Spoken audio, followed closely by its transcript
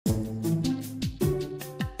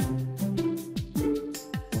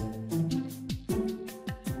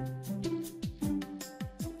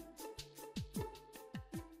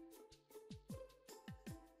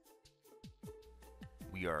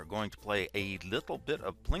We are going to play a little bit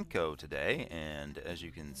of Plinko today, and as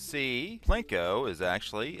you can see, Plinko is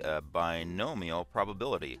actually a binomial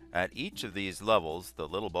probability. At each of these levels, the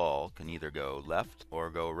little ball can either go left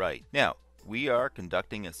or go right. Now, we are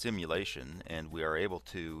conducting a simulation, and we are able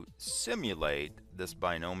to simulate this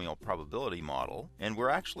binomial probability model, and we're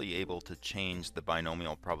actually able to change the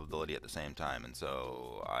binomial probability at the same time. And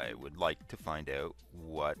so I would like to find out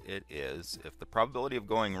what it is if the probability of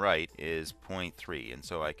going right is 0.3, and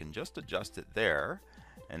so I can just adjust it there.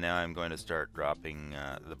 And now I'm going to start dropping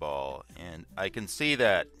the ball, and I can see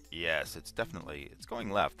that yes, it's going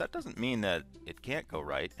left. That doesn't mean that it can't go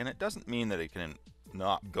right, and it doesn't mean that it can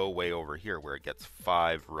not go way over here where it gets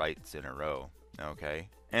 5 rights in a row. Okay,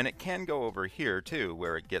 and it can go over here too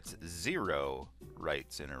where it gets 0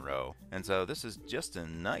 rights in a row. And so this is just a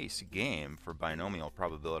nice game for binomial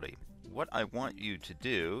probability. What I want you to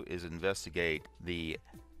do is investigate the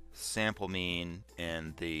sample mean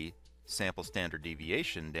and the sample standard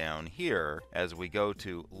deviation down here as we go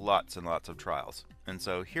to lots and lots of trials. And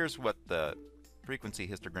so here's what the frequency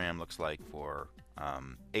histogram looks like for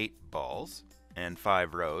 8 balls and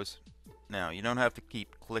 5 rows. Now, you don't have to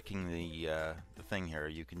keep clicking the thing here.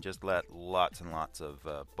 You can just let lots and lots of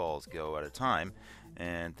balls go at a time,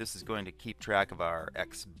 and this is going to keep track of our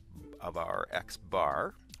x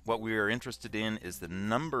bar. What we are interested in is the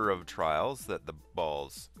number of trials that the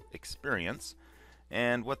balls experience,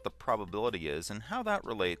 and what the probability is, and how that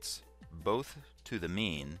relates both to the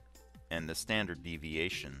mean and the standard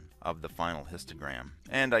deviation of the final histogram.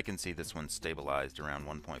 And I can see this one stabilized around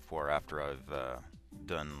 1.4 after I've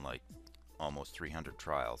done like almost 300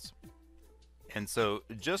 trials. And so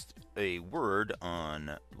just a word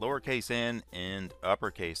on lowercase n and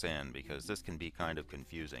uppercase n, because this can be kind of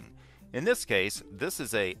confusing. In this case, this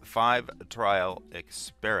is a 5-trial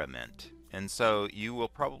experiment, and so you will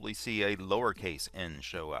probably see a lowercase n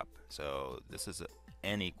show up. So this is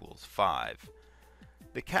n equals 5.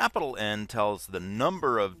 The capital N tells the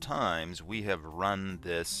number of times we have run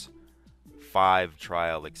this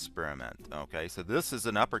 5-trial experiment. Okay, so this is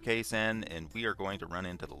an uppercase N, and we are going to run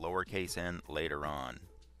into the lowercase n later on.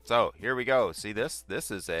 So here we go. See this?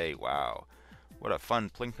 This is a, wow, what a fun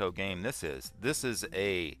Plinko game this is. This is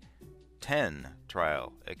a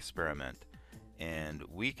 10-trial experiment, and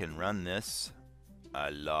we can run this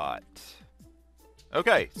a lot.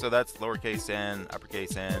 Okay, so that's lowercase n,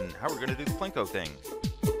 uppercase n, how we're going to do the Plinko thing.